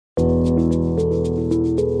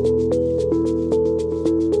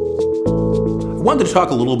wanted to talk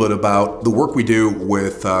a little bit about the work we do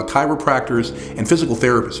with chiropractors and physical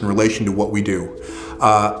therapists in relation to what we do.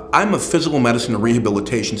 I'm a physical medicine and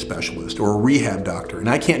rehabilitation specialist, or a rehab doctor, and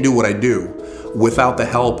I can't do what I do without the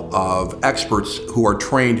help of experts who are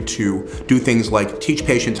trained to do things like teach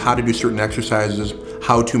patients how to do certain exercises,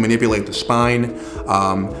 how to manipulate the spine,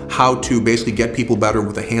 how to basically get people better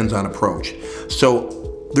with a hands-on approach. So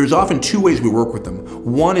there's often two ways we work with them.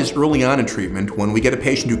 One is early on in treatment, when we get a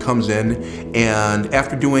patient who comes in and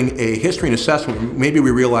after doing a history and assessment, maybe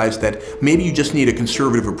we realize that maybe you just need a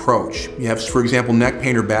conservative approach. You have, for example, neck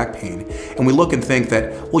pain or back pain, and we look and think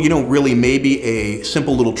that, well, you know, really maybe a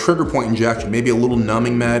simple little trigger point injection, maybe a little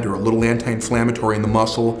numbing med or a little anti-inflammatory in the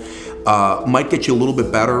muscle might get you a little bit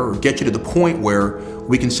better or get you to the point where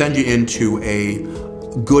we can send you into a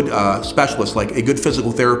good specialist, like a good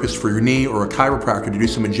physical therapist for your knee or a chiropractor to do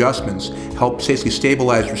some adjustments, help basically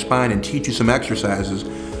stabilize your spine and teach you some exercises,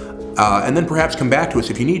 and then perhaps come back to us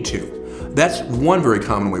if you need to. That's one very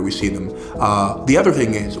common way we see them. The other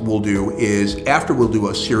thing we'll do is after we'll do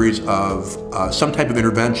a series of some type of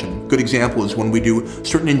intervention. Good example is when we do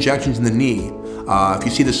certain injections in the knee. If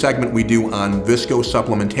you see the segment we do on visco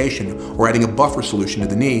supplementation or adding a buffer solution to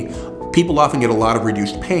the knee, people often get a lot of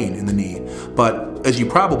reduced pain in the knee. But as you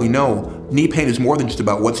probably know, knee pain is more than just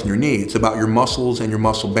about what's in your knee. It's about your muscles and your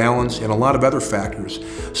muscle balance and a lot of other factors.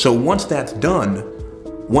 So once that's done,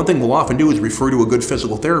 one thing we'll often do is refer to a good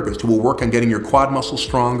physical therapist who will work on getting your quad muscles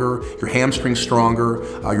stronger, your hamstrings stronger,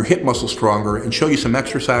 your hip muscles stronger, and show you some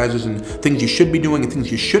exercises and things you should be doing and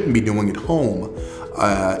things you shouldn't be doing at home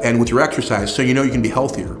and with your exercise, so you know you can be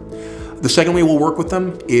healthier. The second way we'll work with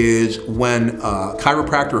them is when a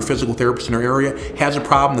chiropractor or physical therapist in our area has a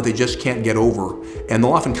problem that they just can't get over. And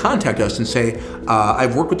they'll often contact us and say,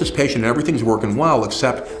 I've worked with this patient and everything's working well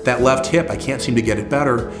except that left hip, I can't seem to get it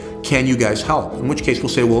better. Can you guys help? In which case we'll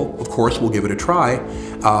say, well, of course, we'll give it a try.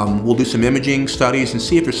 We'll do some imaging studies and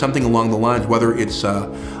see if there's something along the lines, whether it's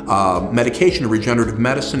medication or regenerative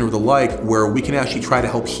medicine or the like, where we can actually try to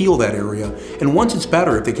help heal that area. And once it's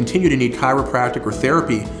better, if they continue to need chiropractic or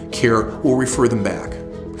therapy care, we'll refer them back.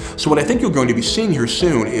 So what I think you're going to be seeing here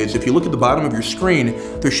soon is, if you look at the bottom of your screen,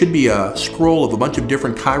 there should be a scroll of a bunch of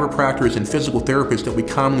different chiropractors and physical therapists that we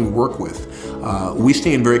commonly work with. We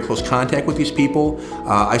stay in very close contact with these people.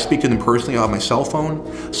 I speak to them personally on my cell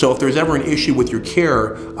phone. So if there's ever an issue with your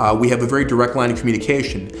care, we have a very direct line of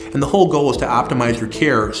communication. And the whole goal is to optimize your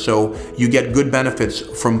care so you get good benefits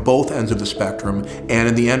from both ends of the spectrum, and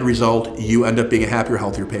in the end result, you end up being a happier,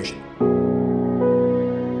 healthier patient.